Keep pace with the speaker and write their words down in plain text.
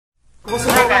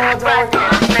mga Darkers.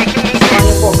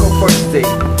 Ano po ako first day?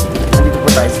 Nandito po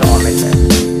tayo sa omese.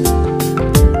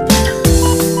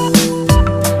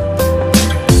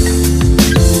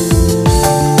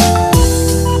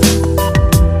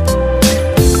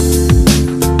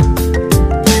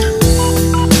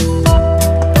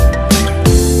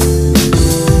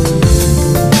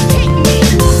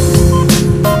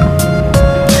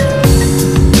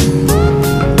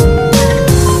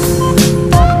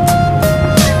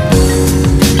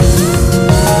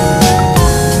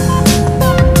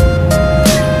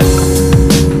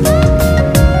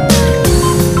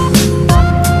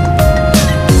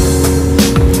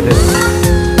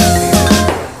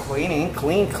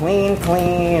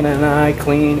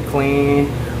 Clean.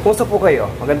 Kumusta po kayo?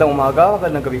 Magandang umaga,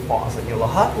 magandang gabi po sa inyo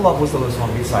lahat. Love po sa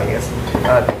Luzon, Visayas.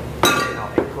 At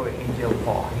ako, Angel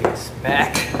po, is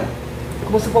back.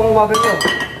 Kumusta po ang umaga nyo?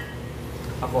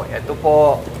 Ako, eto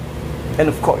po. And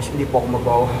of course, hindi po ako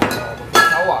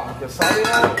magsawa. Magsasabi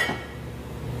na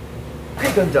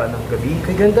kay ganda ng gabi,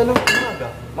 kay ganda ng umaga.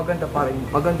 Maganda pa rin,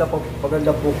 maganda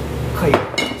po kayo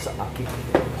sa aking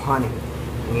honey.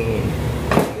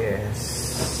 Yes.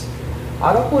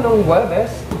 Araw po ng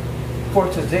Webes for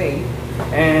today,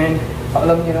 and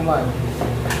alam niyo naman,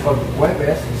 pag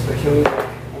Webes, especially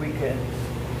weekend,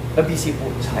 na-busy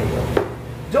po tayo.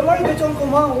 Diyan mo rin dyan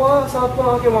kumawa sa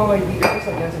aking mga kaibigan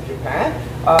sa dyan sa Japan.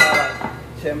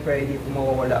 Siyempre, hindi po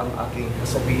mawawala ang aking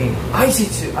sasabihin,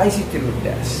 ICT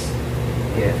Rudes.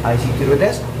 Yeah, ICT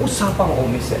Rudes, usapang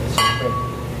omese. Siyempre,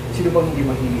 sino bang hindi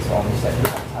mahilig sa omese?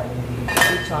 Tayo mahilig sa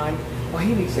good time,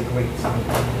 mahilig sa great time.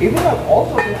 Even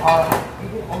also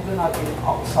not in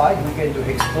outside, we can do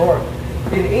explore.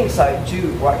 Inside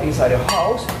too, right inside the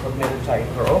house, pag meron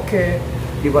tayong karaoke,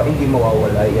 di ba hindi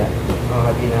mawawala yan. Ang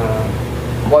ating,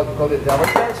 what we call it,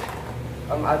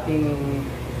 ang ating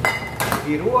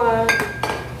biruan,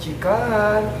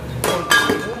 chikahan,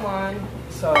 inuman,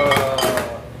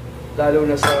 lalo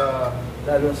na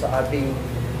sa ating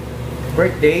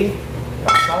birthday,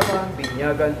 kasalan,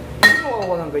 binyagan, hindi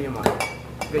mawawala ng ganyan mga.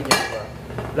 Ganyan ba?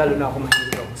 Lalo na ako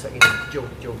mahilig ako sa inyo.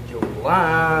 Joke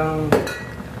lang.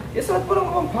 Yes, at po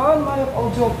naman pa, may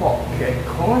audio po. Okay,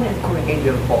 Con and Con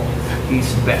Angel po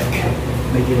is back.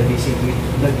 Medyo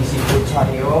nag-isip po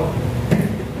tayo.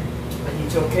 But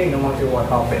it's okay, no matter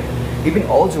what happened. Even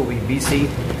also we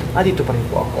busy, andito pa rin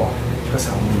po ako.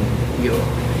 Kasama niyo.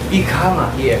 Ika nga,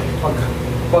 yeah.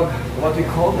 What we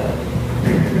call that?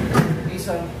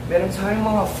 Meron tayong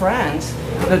mga friends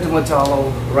na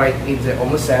tumatalo right in the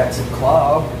omese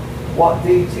club. What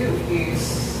they do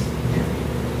is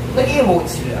nag-emote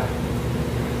sila.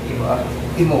 Diba?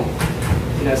 Emote.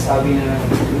 Sinasabi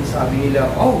nila,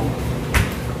 oh,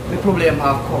 may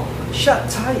problema ako. Shot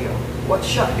tayo. What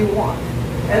shot do you want?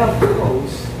 And of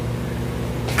course,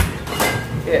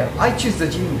 yeah, I choose the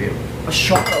gym bill. A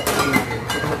shot of gym bill.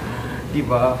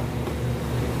 Diba?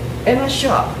 And a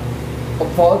shot of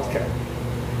vodka.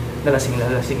 Nalasing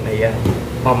na yan.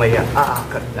 Mamaya,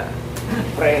 aakat na.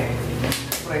 Pre,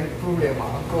 problema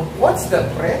ako. What's that,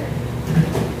 pre?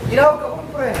 Ginawag akong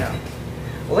pre na.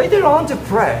 Later on, the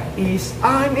pre is,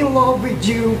 I'm in love with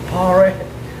you, pare.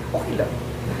 Okay lang.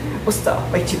 Basta,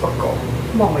 may chip ako.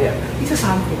 Mamaya,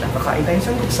 isasama kita. Kakain tayo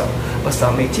sa luksa.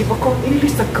 Basta, may chip ako,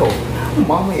 inilista ko.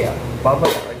 Mamaya,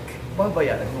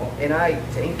 babayaran mo. And I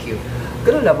thank you.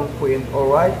 Ganun lamang po yun,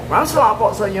 alright? Maraming salamat po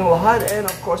sa inyong lahat. And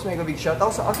of course, may big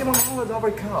shoutout sa aking mga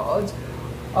lover cards.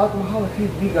 At mahal na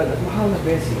kaibigan at mahal na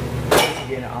besi.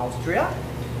 Again, Austria.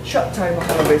 Shot time,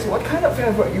 mahal na besi. What kind of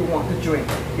favorite you want to drink?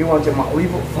 You want the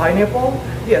olive pineapple?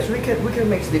 Yes, we can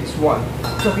mix this one.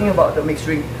 Talking about the mixed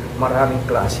drink, maraming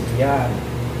klase yan.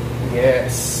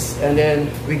 Yes. And then,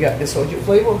 we got the soju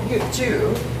flavor here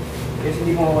too. Yes,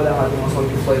 hindi mo mawala ka yung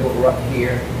soju flavor right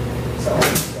here. So,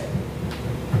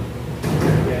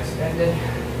 and then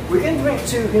we can drink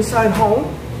to inside home.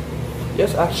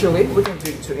 Yes, actually, we can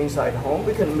drink to inside home.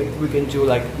 We can do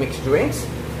like mixed drinks,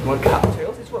 more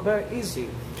cocktails. It's very easy.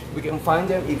 We can find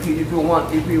them if you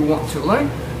want to learn.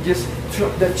 Just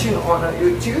drop the tune on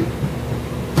YouTube.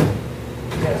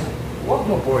 Yes, what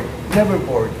no bored, never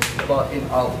bored about in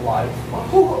our life.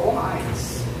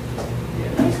 Pahugotlines. Yeah,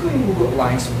 let's go in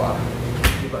pahugotlines pa.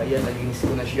 Diba? Yan, naginis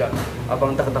ko na siya.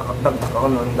 Abang dagdag ako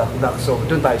nun, dagdag. So,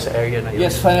 doon tayo sa area na yun.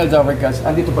 Yes, final driver guys.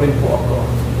 Andito pa rin po ako.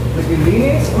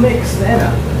 Linis, mix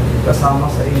na. Kasama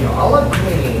sa inyo. I love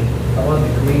cleaning.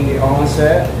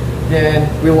 Omese. Then,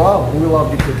 we love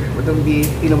the cooking. Madang di,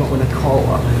 inom ako ng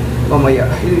cola. Mamaya,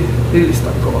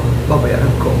 ililistan ko.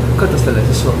 Babayaran ko. Katas na lang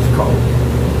sa sort of cola.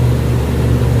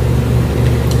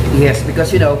 Yes, because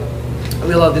you know,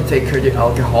 we love to take care of the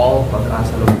alcohol. Pag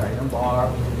asa lang tayo ng bar.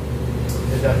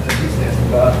 That's the business.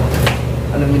 But,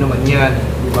 ano Alam niyo naman yan,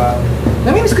 di ba?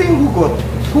 Namimiss ko yung hugot.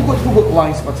 Hugot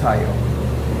lines pa tayo.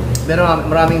 Pero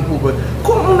maraming hugot.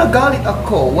 Kung nagalit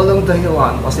ako, walang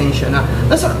dahilan, pasensya na.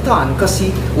 Nasaktan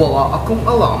kasi wala akong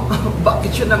alam.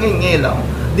 Bakit siya nangingilam?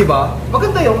 Di ba?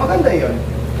 Maganda yun, maganda yun.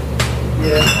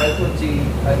 Yes, I put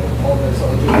all the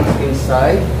soldiers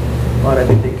inside. Para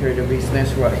they take care of the business,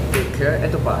 right? Take care.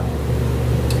 Ito pa.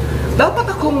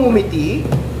 Dapat akong umiti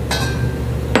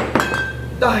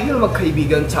dahil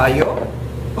magkaibigan tayo?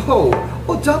 O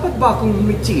dapat ba akong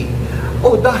umiti?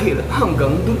 O dahil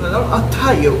hanggang doon na lang at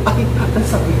tayo ay ang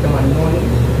sakit naman nun.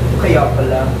 Kaya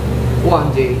pala,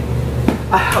 one day,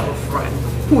 I have a friend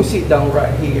who sit down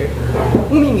right here.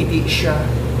 Umingiti siya.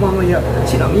 Mamaya,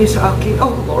 sinabi niya sa akin,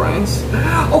 oh Lawrence,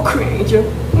 oh Angel,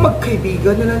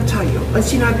 magkaibigan na lang tayo. Ang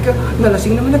sinabi ka,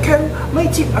 nalasing naman ako, may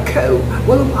tip ako,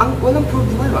 walang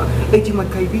problema. Eh di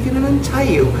magkaibigan na lang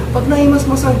tayo. Pag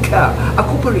naimasmasan ka,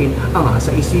 ako pa rin ang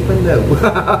asa isipan daw.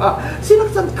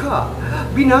 Sinaktan ka,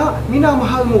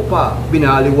 minamahal mo pa,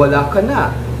 binaliwala ka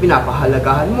na,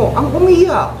 pinapahalagahan mo, ang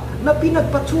umiyak na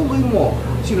pinagpatuloy mo,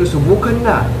 sinusubukan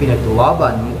na,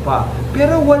 pinagtulaban mo pa.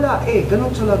 Pero wala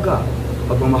ganun talaga.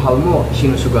 Pagmamahal mo,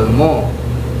 sinusugal mo.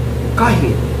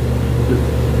 Kahit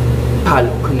talo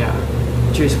ka na.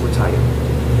 Cheers po tayo.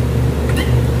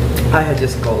 I had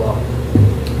this cola.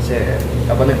 Kasi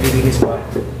habang naglilinis pa,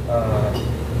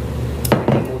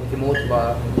 emote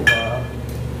ba?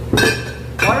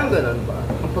 Parang ganun ba?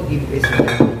 Ang pag-ibig ay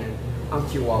sinabi ang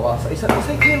chihuahua sa isa't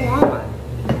isa'y kailangan.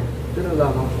 Ganun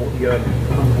lamang po yun.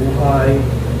 Ang buhay,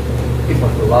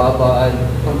 ipaglaban,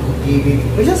 ang pag-ibig.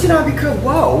 Minsan sinabi ka,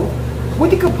 wow!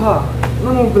 Pwede ka pa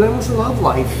problema sa love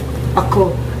life.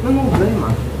 Ako problema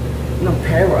ng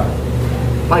pera.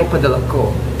 May padala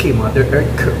ko kay Mother Earth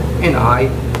ko. And I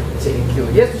thank you.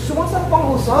 Yes, sumasang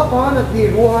pang-usapan at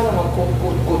niruhan ng mga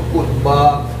kut-kut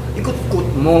ba? Ikut-kut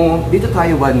mo. Dito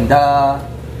tayo banda.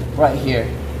 Right here.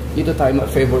 Dito tayo my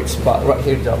favorite spot. Right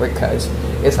here, because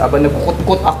yes, habang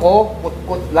nagkut-kut ako,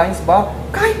 kut-kut lines ba?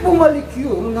 Kahit bumalik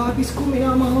yun, labis ko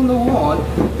minamahal noon,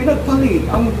 pinagpalit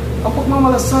ang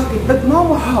pagmamalasakit,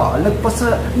 nagmamahal,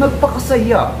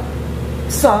 nagpakasaya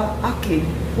sa akin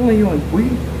ngayon.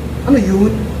 Uy, ano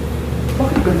yun?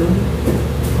 Bakit ganun?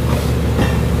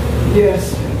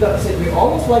 Yes, that's it. We're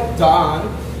almost like done.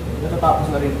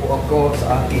 Natatapos na rin po ako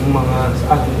sa aking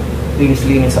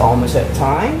linis-linis sa omese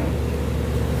time.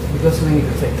 Because we need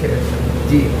to take care of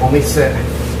the omese.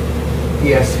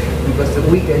 Yes, because the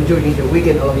weekend, during the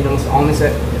weekend, alam niyo sa omese,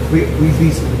 we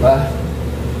visit,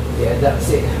 yeah,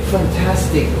 that's it.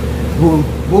 Fantastic. Boom,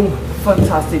 boom,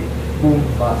 fantastic. Boom,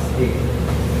 plastic.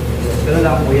 Yes, ganun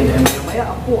lang po yan. Maya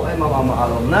ako ay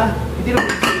mamamaalam na. Hindi na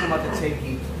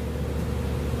matatake.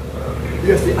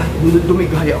 Yes,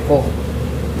 dumighay ako.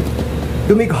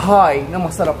 Dumighay na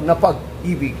masarap na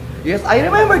pag-ibig. Yes, I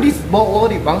remember this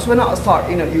already bangs when I start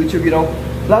in YouTube, you know.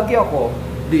 Lagi ako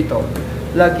dito.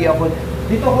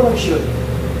 Dito ako nag-shoot.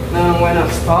 When I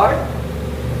start,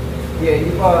 yeah,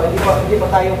 hindi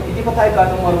pa tayo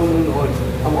ganong marunong noon.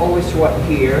 I'm always right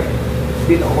here.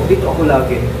 Dito ako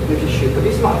lagi nag-shoot. But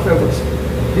this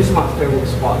is my favorite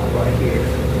spot right here.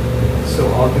 So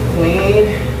I'll be clean.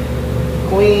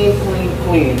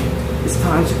 It's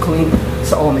time to clean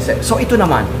sa omese. So ito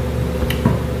naman.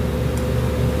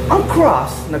 Ang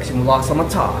cross nagsimula sa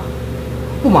mata,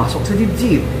 pumasok sa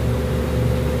dibdib,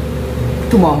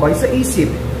 tumambay sa isip,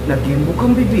 naging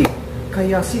bukang bibig,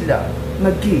 kaya sila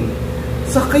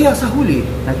kaya sa huli,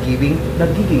 naging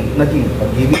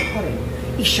pag-ibig pa rin.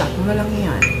 I-shot mo na lang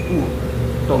yan.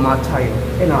 Tumatay.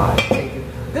 And I take it.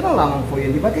 Ganun lamang po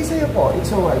yun, di ba? Kaya po,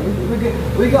 it's alright.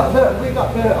 We got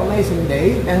very amazing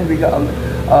day, and we got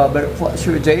very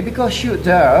pleasure day, because you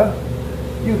there,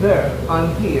 I'm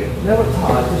here, never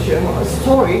tired to share my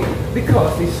story,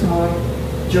 because it's my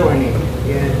journey,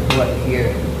 yeah, right here.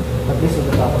 At least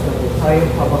natapos na po tayo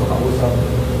habang kausap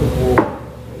ko po.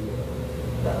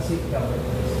 That's it, guys.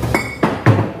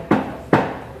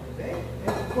 Okay,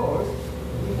 and of course,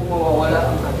 hindi po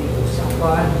mawawala ang ating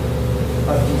usapan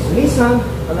at chismisan.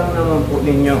 Alam naman po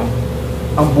ninyo,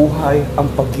 ang buhay, ang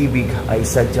pag-ibig ay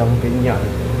sadyang ganyan.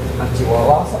 At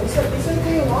chihuahua sa isa't isa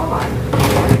kayo naman.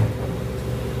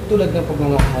 Tulad ng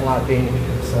pagmamahal natin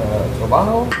sa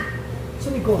trabaho,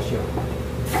 sa negosyo,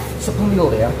 sa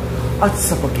pamilya, at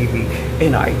sa pag-ibig.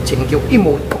 And I thank you.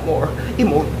 Emote more.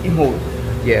 Emote.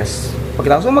 Yes.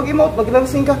 Pagkatapos mo mag-emote,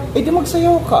 maglalasing ka, di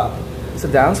magsayaw ka sa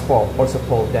dance hall or sa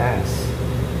pole dance.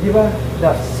 Diba?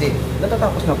 That's it.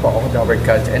 Natatapos na po ako, Robert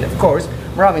Cut. And of course,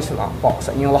 maraming salamat po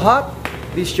sa inyong lahat.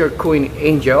 This is your Queen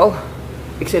Angel.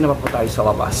 Eksena pa po tayo sa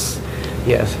labas.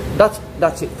 Yes,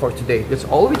 that's it for today. That's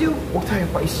all we do. Huwag tayo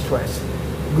pa-stress.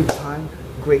 Good time,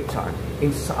 great time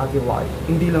sa ating life.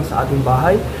 Hindi lang sa ating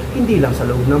bahay, hindi lang sa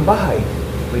loob ng bahay.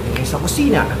 Pwede kayo sa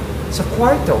kusina, sa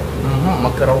kwarto.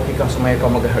 Mag-karaoke ka, sumaya ka,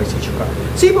 mag-exercise ka.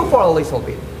 Simple for a little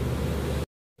bit.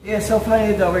 Yeah, so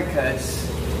finally, our kids,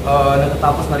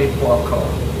 natatapos na rin po ako.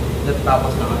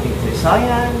 Natatapos na ating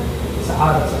design sa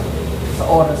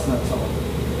oras na to.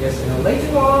 Yes, and then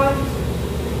later on,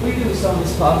 we do some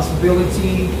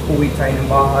responsibility. Uwi tayo ng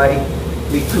bahay.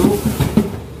 We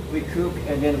cook,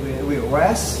 and then we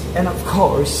rest, and of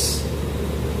course,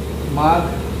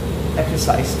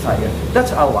 mag-exercise tayo.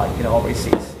 That's our life,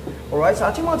 overseas. Alright,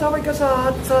 sa ating mga tawag ka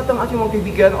sa ating mga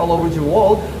kaibigan all over the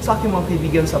world, sa ating mga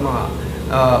kaibigan sa mga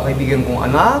kaibigan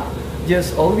kong anak,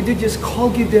 all we do just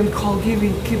give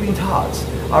in touch,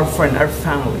 our friend, our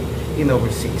family in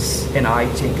overseas. And I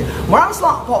think maraming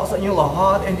salamat po sa inyo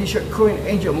lahat, and this is your Korean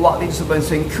Angel Lot dito sa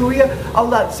bansang Korea. I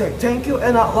would like to say thank you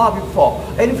and I love you po.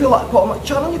 And if you like po my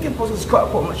channel, you can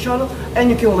subscribe po my channel, and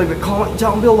you can leave a comment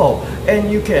down below, and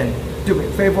you can do me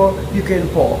a favor, you can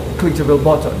po click the bell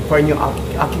button para nyo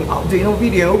aking update ng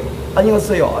video.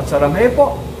 Annyeonghaseyo at saramhe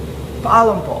po.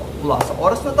 Paalam po. Mula sa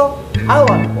oras na to, I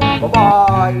love you po.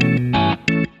 Bye-bye!